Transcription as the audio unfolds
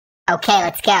Okay,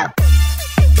 let's go.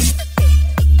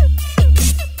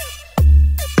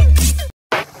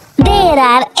 There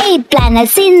are 8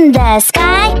 planets in the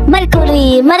sky.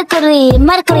 Mercury, Mercury,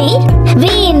 Mercury.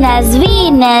 Venus,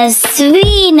 Venus,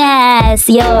 Venus.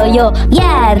 Yo,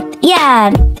 Earth,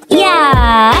 Earth,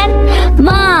 Earth.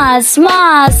 Mars,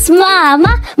 Mars,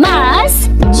 Mars.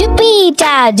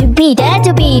 Jupiter, Jupiter,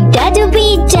 Jupiter,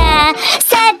 Jupiter.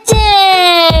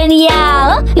 Saturn,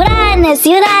 yeah. Uranus,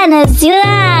 Uranus,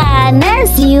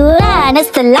 Uranus, Uranus.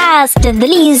 The last and the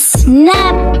least,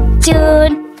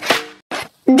 Neptune.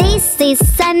 This is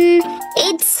sun,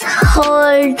 it's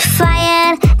hold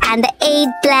fire and the 8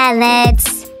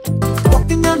 planets.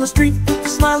 Walking down the street,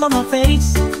 smile on my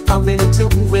face. I'm in a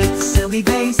tune with a silly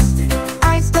bass.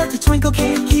 Eyes start to twinkle,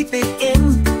 can't keep it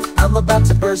in. I'm about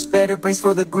to burst, better brace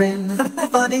for the grin.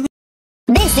 Funny.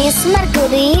 This is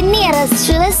Mercury, nearest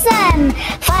to the sun.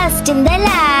 First in the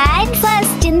line,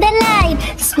 first in the line.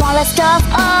 Smallest of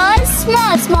all,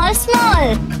 small, small,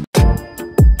 small.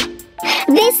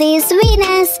 This is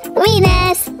Venus,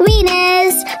 Venus,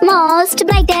 Venus. Most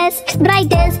brightest,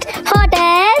 brightest,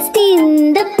 hottest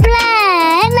in the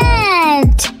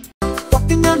planet.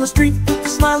 Walking down the street,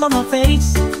 smile on my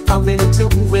face. I'm in a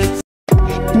tune with.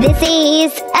 This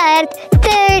is Earth,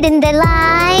 third in the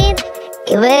line.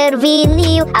 Where we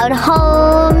live our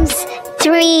homes,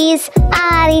 trees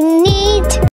are in need.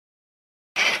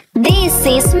 This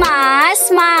is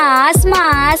Mars, Mars,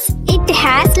 Mars. It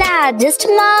has largest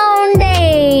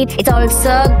mountain. It's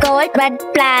also called red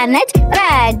planet.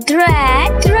 Red,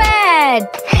 red, red.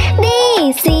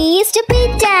 This is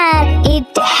Jupiter. It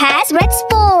has red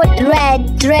spot.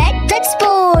 Red, red, red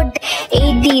spot.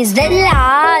 It is the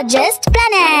largest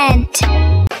planet.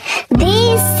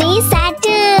 This is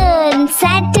Saturn.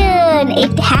 Saturn.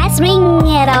 It has ring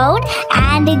around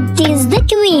and it is the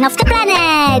queen of the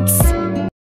planets.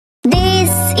 This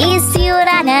is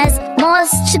Uranus,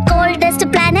 most coldest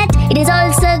planet. It is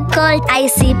also called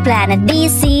icy planet.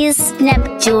 This is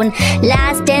Neptune,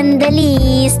 last and the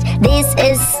least. This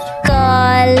is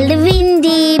called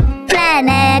windy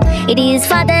planet. It is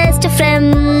farthest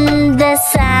from the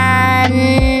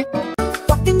sun.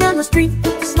 Walking down the street,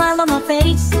 smile on my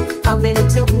face. I'm in a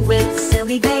tune with a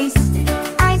silly bass.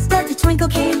 Eyes start to twinkle,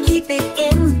 can't keep it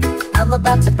in. I'm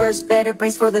about to burst, better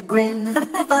brace for the grin.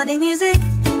 Funny music.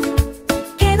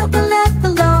 Can't help but laugh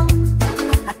alone.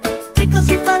 Tickles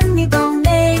your funny bone,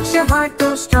 makes your heart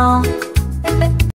go strong.